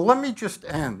 So let me just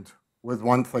end with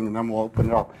one thing, and then we'll open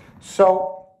it up.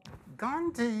 So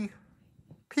Gandhi,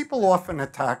 people often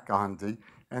attack Gandhi,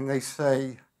 and they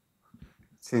say,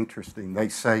 it's interesting, they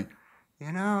say,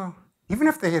 even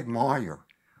if they admire,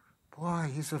 boy,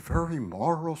 he's a very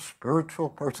moral, spiritual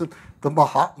person, the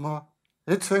Mahatma,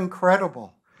 it's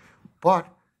incredible. But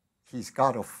he's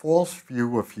got a false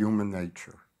view of human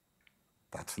nature.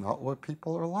 That's not what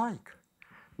people are like.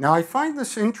 Now, I find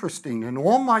this interesting. In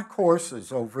all my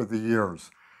courses over the years,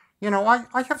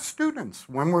 I have students,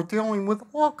 when we're dealing with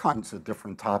all kinds of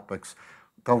different topics,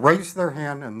 they'll raise their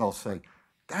hand and they'll say,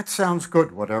 that sounds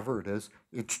good, whatever it is.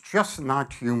 It's just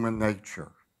not human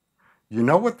nature. You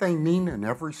know what they mean in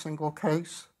every single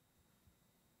case?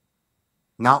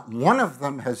 Not one of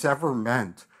them has ever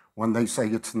meant, when they say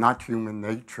it's not human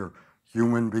nature,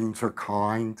 human beings are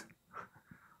kind,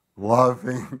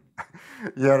 loving,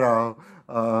 any of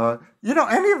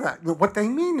that. What they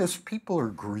mean is people are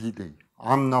greedy.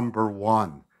 I'm number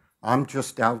one. I'm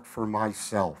just out for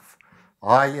myself.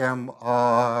 I am,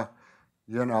 that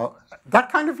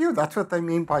kind of view. That's what they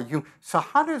mean by you. So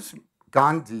how does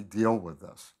Gandhi deal with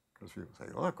this? Because people say,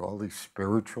 look, all these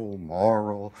spiritual,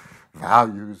 moral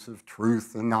values of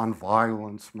truth and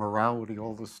nonviolence, morality,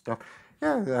 all this stuff.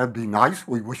 Yeah, that'd be nice.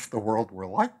 We wish the world were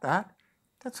like that.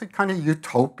 That's a kind of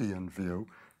utopian view.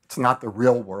 It's not the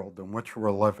real world in which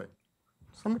we're living.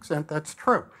 To some extent, that's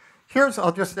true.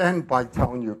 I'll just end by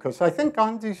telling you, because I think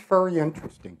Gandhi's very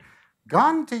interesting.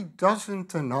 Gandhi doesn't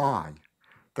deny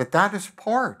that that is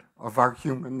part of our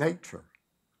human nature.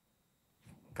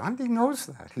 Gandhi knows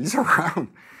that. He's around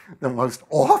the most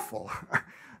awful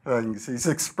things. He's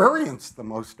experienced the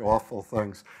most awful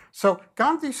things. So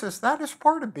Gandhi says that is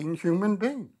part of being human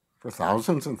being. For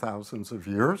thousands and thousands of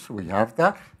years, we have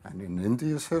that. And in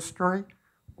India's history,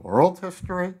 world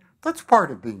history, that's part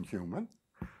of being human.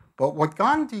 But what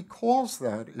Gandhi calls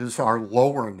that is our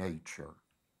lower nature,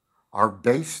 our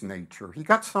base nature. He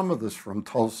got some of this from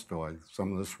Tolstoy,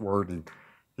 some of this wording.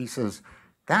 He says,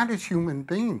 that is human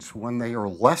beings when they are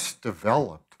less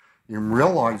developed in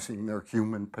realizing their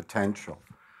human potential.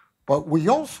 But we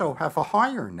also have a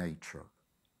higher nature,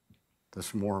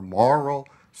 this more moral,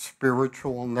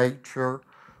 spiritual nature,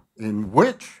 in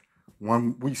which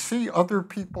when we see other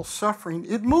people suffering,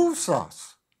 it moves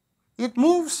us. It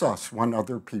moves us when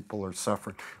other people are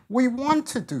suffering. We want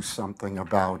to do something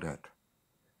about it.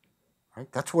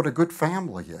 Right? That's what a good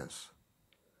family is.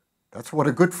 That's what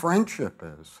a good friendship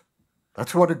is.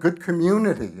 That's what a good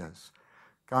community is.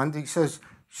 Gandhi says,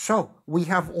 so we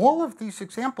have all of these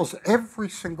examples every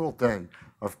single day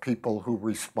of people who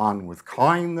respond with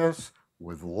kindness,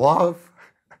 with love,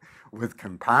 with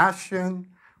compassion,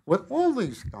 with all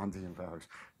these Gandhian values.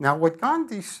 Now, what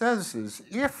Gandhi says is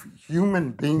if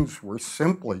human beings were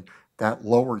simply that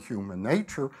lower human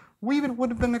nature, we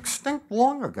would have been extinct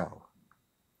long ago.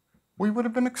 We would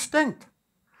have been extinct.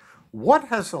 What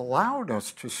has allowed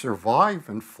us to survive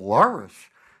and flourish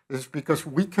is because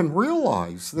we can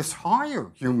realize this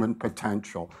higher human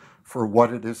potential for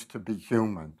what it is to be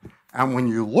human. And when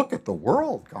you look at the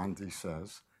world, Gandhi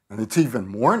says, and it's even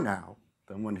more now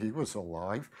than when he was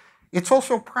alive, it's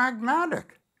also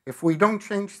pragmatic. If we don't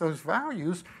change those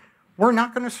values, we're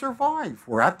not going to survive.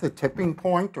 We're at the tipping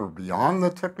point or beyond the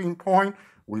tipping point.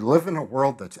 We live in a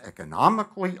world that's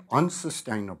economically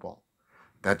unsustainable,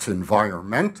 that's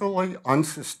environmentally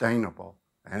unsustainable,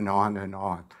 and on and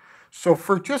on. So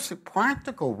for just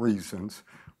practical reasons,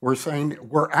 we're saying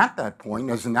we're at that point,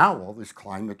 as now all these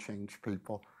climate change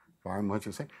people,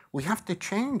 environmentalists saying, we have to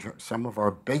change some of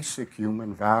our basic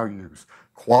human values,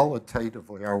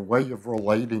 qualitatively, our way of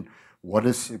relating. What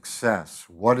is success?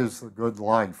 What is the good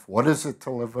life? What is it to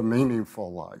live a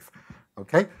meaningful life?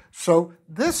 Okay, so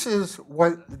this is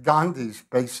what Gandhi's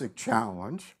basic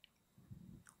challenge,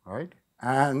 right?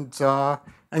 And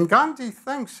Gandhi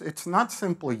thinks it's not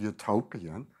simply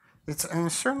utopian. It's, on a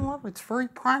certain level, it's very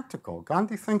practical.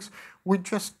 Gandhi thinks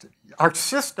our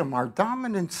system, our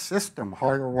dominant system,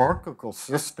 hierarchical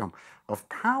system of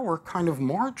power kind of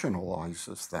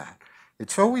marginalizes that.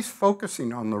 It's always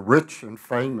focusing on the rich and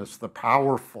famous, the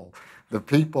powerful, the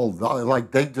people,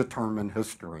 like they determine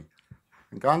history.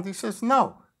 And Gandhi says,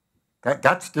 no,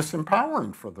 that's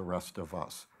disempowering for the rest of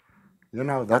us.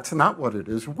 That's not what it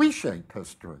is. We shape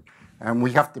history. And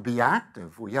we have to be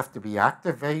active. We have to be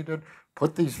activated,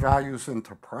 put these values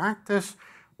into practice.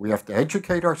 We have to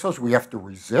educate ourselves. We have to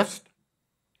resist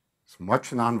as much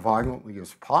nonviolently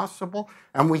as possible.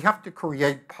 And we have to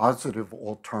create positive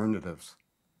alternatives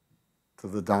to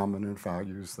the dominant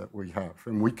values that we have.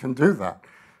 And we can do that.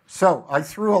 So I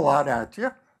threw a lot at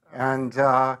you. And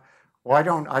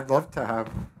I'd love to have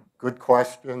good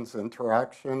questions,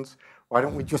 interactions. Why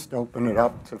don't we just open it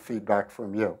up to feedback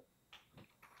from you?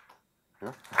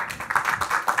 Yeah?